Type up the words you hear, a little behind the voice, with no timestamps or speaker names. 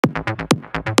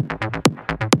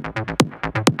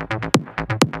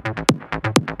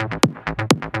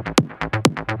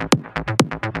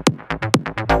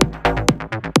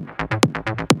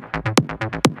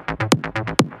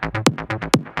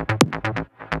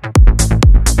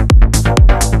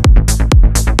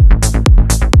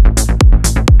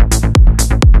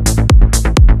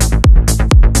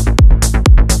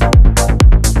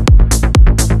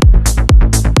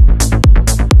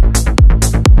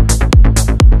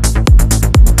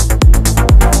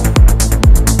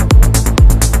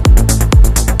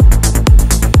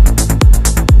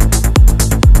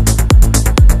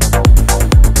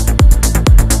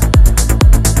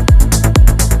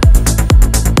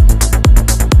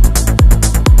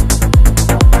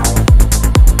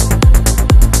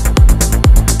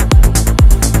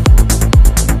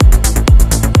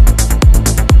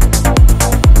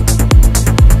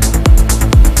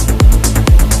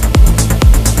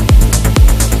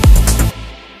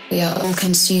We are all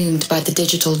consumed by the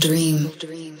digital dream.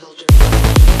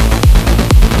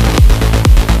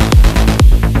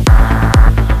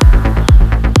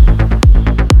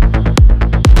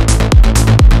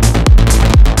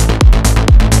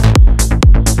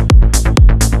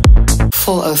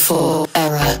 404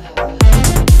 error.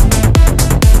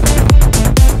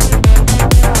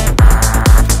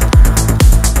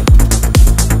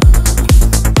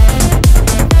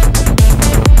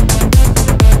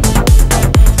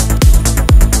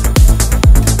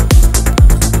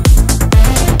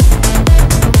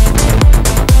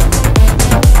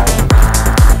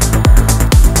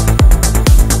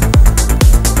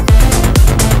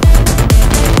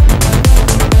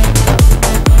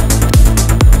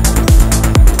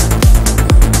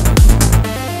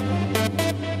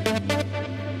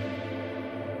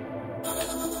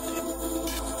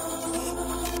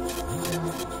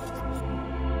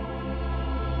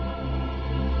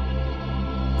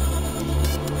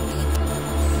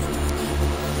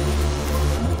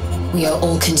 We are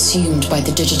all consumed by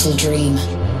the digital dream.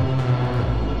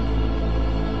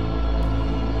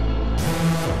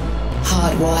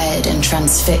 Hardwired and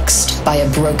transfixed by a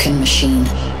broken machine.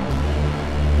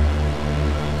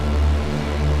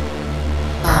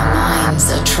 Our minds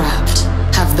are trapped,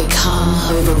 have become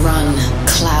overrun,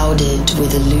 clouded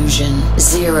with illusion,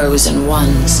 zeros and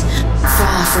ones,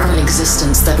 far from an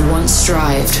existence that once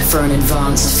strived for an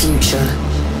advanced future.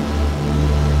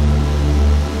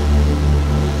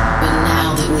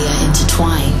 We are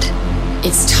intertwined.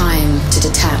 It's time to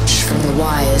detach from the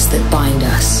wires that bind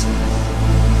us.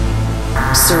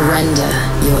 Surrender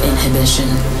your inhibition.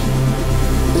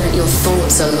 Let your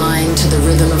thoughts align to the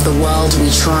rhythm of the world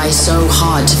we try so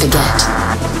hard to forget.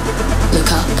 Look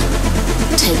up,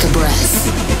 take a breath,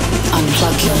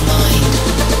 unplug your mind,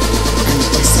 and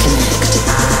disconnect.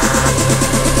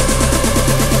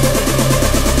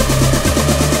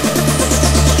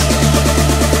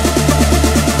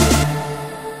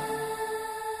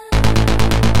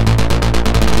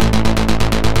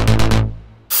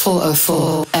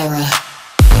 404 error.